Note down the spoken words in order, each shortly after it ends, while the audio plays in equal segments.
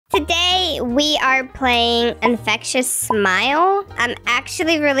Today we are playing Infectious Smile. I'm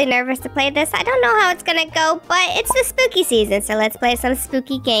actually really nervous to play this. I don't know how it's gonna go, but it's the spooky season, so let's play some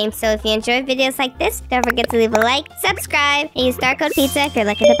spooky games. So if you enjoy videos like this, don't forget to leave a like, subscribe, and use star code pizza if you're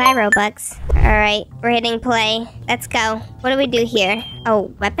looking to buy Robux. Alright, we're hitting play. Let's go. What do we do here?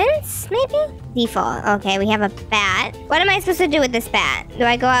 Oh, weapons, maybe? Default. Okay, we have a bat. What am I supposed to do with this bat? Do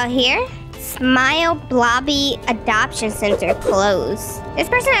I go out here? Smile Blobby Adoption Center closed. This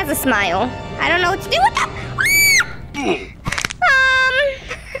person has a smile. I don't know what to do with them.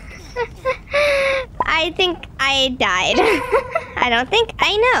 I think I died. I don't think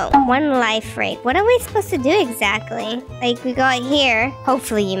I know. One life break. What are we supposed to do exactly? Like, we go out here.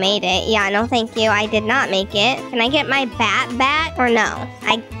 Hopefully you made it. Yeah, no thank you. I did not make it. Can I get my bat back or no?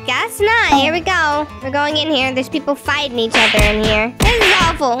 I guess not. Here we go. We're going in here. There's people fighting each other in here. This is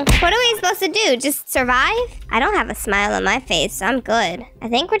awful. What are we supposed to do? Just survive? I don't have a smile on my face, so I'm good. I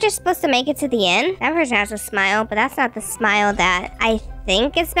think we're just supposed to make it to the end. That person has a smile, but that's not the smile that I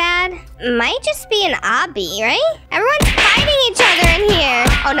think is bad. Might just be an obby, right? Everyone's fighting each other in here.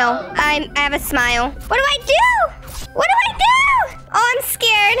 Oh no, I have a smile. What do I do? What do I do? Oh, I'm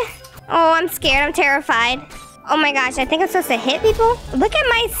scared. Oh, I'm scared. I'm terrified. Oh my gosh, I think I'm supposed to hit people? Look at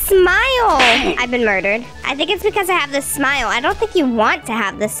my smile! I've been murdered. I think it's because I have this smile. I don't think you want to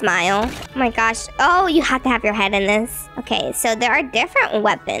have this smile. Oh my gosh. Oh, you have to have your head in this. Okay, so there are different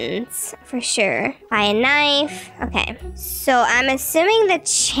weapons, for sure. Buy a knife. Okay, so I'm assuming the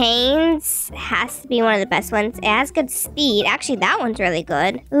chains has to be one of the best ones. It has good speed. Actually, that one's really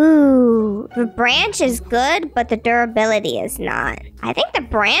good. Ooh, the branch is good, but the durability is not. I think the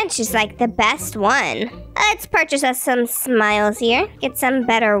branch is like the best one. Let's purchase us some smiles here. Get some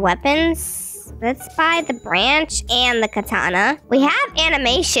better weapons. Let's buy the branch and the katana. We have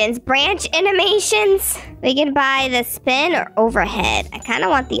animations, branch animations. We can buy the spin or overhead. I kind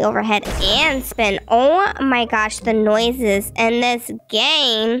of want the overhead and spin. Oh my gosh, the noises in this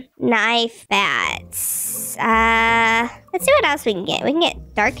game. Knife, bats. Let's see what else we can get. We can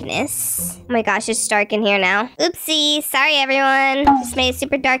get darkness. Oh my gosh, it's dark in here now. Oopsie, sorry everyone. Just made it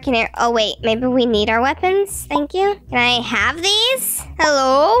super dark in here. Oh wait, maybe we need our weapons. Thank you. Can I have these?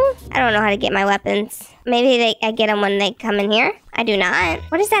 Hello? I don't know how to get my weapons. Maybe I get them when they come in here. I do not.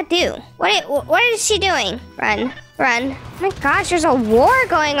 What does that do? What is she doing? Run, run. Oh my gosh, there's a war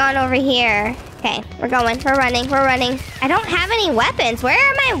going on over here. Okay, we're going. We're running. We're running. I don't have any weapons. Where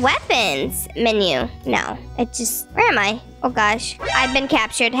are my weapons? Menu. No. It just... Where am I? Oh gosh. I've been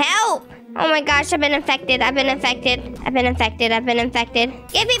captured. Help! Oh my gosh, I've been infected. I've been infected. I've been infected. I've been infected.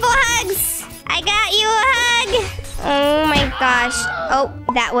 Give people hugs! I got you a hug! Oh my gosh. Oh,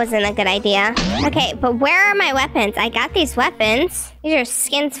 that wasn't a good idea. Okay, but where are my weapons? I got these weapons. These are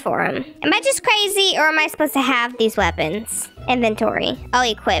skins for them. Am I just crazy or am I supposed to have these weapons? Inventory. Oh,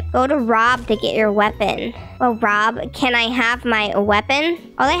 equip. Go to Rob to get your weapon. Well, Rob, can I have my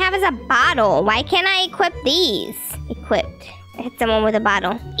weapon? All I have is a bottle. Why can't I equip these? Equipped. Hit someone with a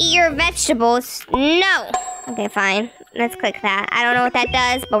bottle. Eat your vegetables. No. Okay, fine. Let's click that. I don't know what that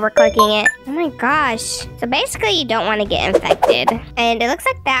does, but we're clicking it. Oh my gosh. So basically, you don't want to get infected. And it looks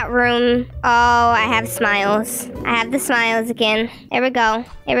like that room... Oh, I have smiles. I have the smiles again. Here we go.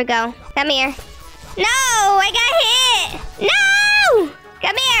 Here we go. Come here. No! I got hit! No!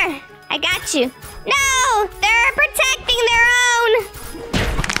 Come here! I got you. No! They're protecting their own!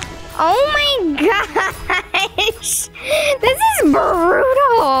 Oh my gosh! This is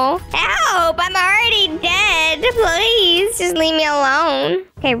brutal! Help! I'm already dead! Please, just leave me alone.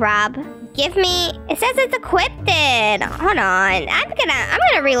 Okay, Rob. Give me... It says it's equipped. Hold on. I'm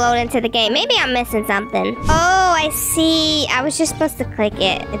gonna reload into the game. Maybe I'm missing something. Oh, I see. I was just supposed to click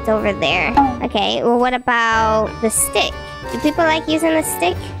it. It's over there. Okay, well, what about the stick? Do people like using the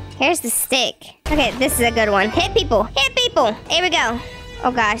stick? Here's the stick. Okay, this is a good one. Hit people. Hit people. Here we go.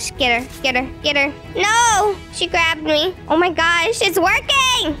 Oh gosh, get her, get her, get her. No! She grabbed me. Oh my gosh, it's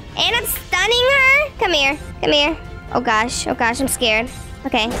working! And I'm stunning her. Come here, come here. Oh gosh, I'm scared.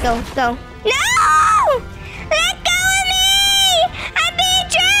 Okay, go, go. No! Let go of me! I'm being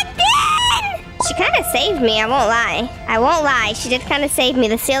dragged in! She kind of saved me, I won't lie. I won't lie, she did kind of save me.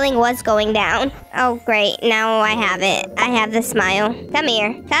 The ceiling was going down. Oh great, now I have it. I have the smile. Come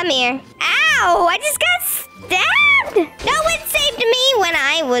here, come here. Ow! I just got stabbed! No one saved me when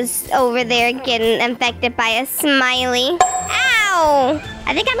I was over there getting infected by a smiley. Ow!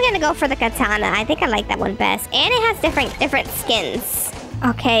 I think I'm gonna go for the katana. I think I like that one best. And it has different skins.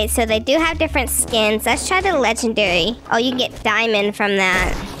 Okay, so they do have different skins. Let's try the legendary. Oh, you get diamond from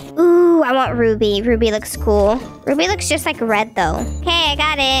that. Ooh, I want Ruby. Ruby looks cool. Ruby looks just like red, though. Okay, I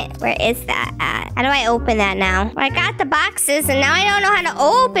got it. Where is that at? How do I open that now? Well, I got the boxes, and now I don't know how to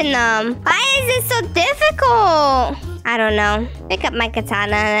open them. Why is it so difficult? I don't know. Pick up my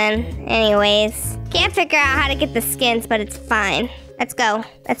katana, then. Anyways. Can't figure out how to get the skins, but it's fine. Let's go.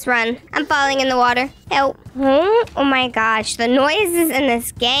 Let's run. I'm falling in the water. Help. Oh my gosh. The noises in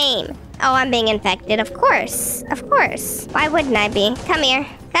this game. Oh, I'm being infected. Of course. Of course. Why wouldn't I be? Come here.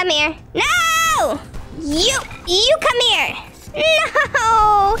 Come here. No! You come here.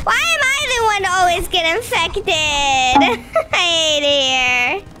 No! Why am I the one to always get infected? I hate it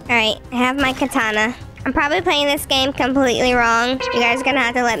here. Alright, I have my katana. I'm probably playing this game completely wrong. You guys are gonna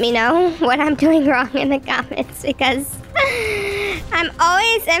have to let me know what I'm doing wrong in the comments because I'm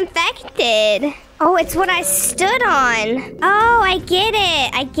always infected. Oh, it's what I stood on. Oh, I get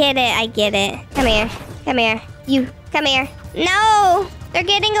it. I get it. I get it. Come here. Come here. You, come here. No, they're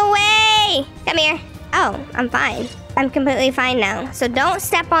getting away. Come here. Oh, I'm fine. I'm completely fine now. So don't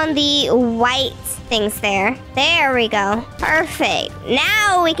step on the white things there. There we go. Perfect.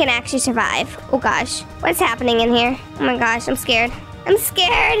 Now we can actually survive. Oh gosh. What's happening in here? Oh my gosh, I'm scared. I'm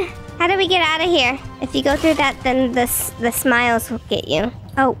scared. How do we get out of here? If you go through that, then the smiles will get you.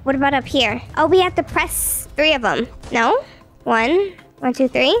 Oh, what about up here? Oh, we have to press 3 of them. No? 1, 2,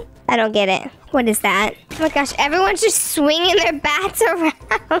 3. I don't get it. What is that? Oh my gosh, everyone's just swinging their bats around.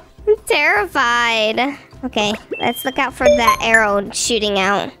 I'm terrified. Okay, let's look out for that arrow shooting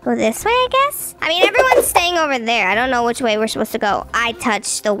out. Go this way, I guess? I mean, everyone's staying over there. I don't know which way we're supposed to go. I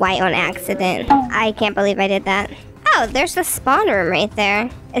touched the white on accident. I can't believe I did that. Oh, there's the spawn room right there.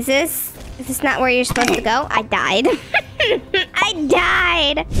 Is this not where you're supposed to go? I died. I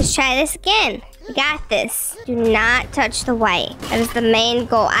died. Let's try this again. We got this. Do not touch the white. That is the main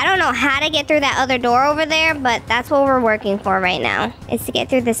goal. I don't know how to get through that other door over there, but that's what we're working for right now, is to get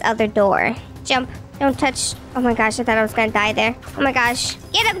through this other door. Jump. Don't touch. Oh my gosh, I thought I was gonna die there. Oh my gosh.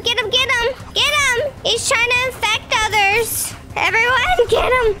 Get him, get him, get him! Get him! He's trying to infect others. Everyone,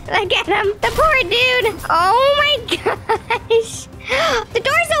 get him! Look at him. The poor dude. Oh my gosh. The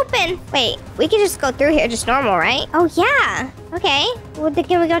door's open. Wait, we can just go through here just normal, right? Oh yeah. Okay. Well,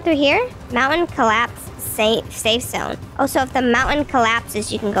 can we go through here? Mountain collapse safe zone. Oh, so if the mountain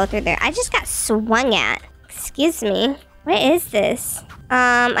collapses, you can go through there. I just got swung at. Excuse me. What is this?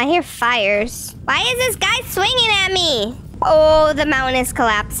 I hear fires. Why is this guy swinging at me? Oh, the mountain is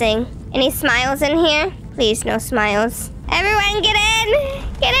collapsing. Any smiles in here? Please, no smiles. Everyone, get in!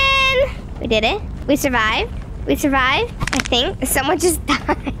 Get in! We did it. We survived. We survived, I think. Someone just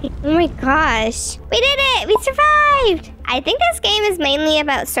died. Oh my gosh. We did it! We survived! I think this game is mainly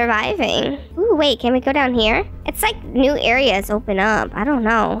about surviving. Ooh, wait, can we go down here? It's like new areas open up. I don't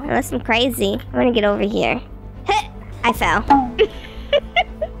know. Unless I'm crazy. I'm gonna get over here. I fell. Oh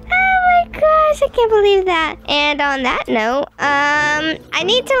my gosh, I can't believe that. And on that note, I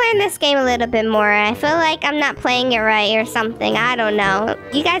need to learn this game a little bit more. I feel like I'm not playing it right or something. I don't know.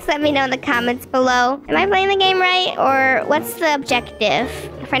 You guys let me know in the comments below. Am I playing the game right, or what's the objective?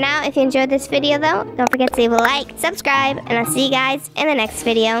 For now, if you enjoyed this video though, don't forget to leave a like, subscribe, and I'll see you guys in the next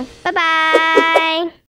video. Bye-bye!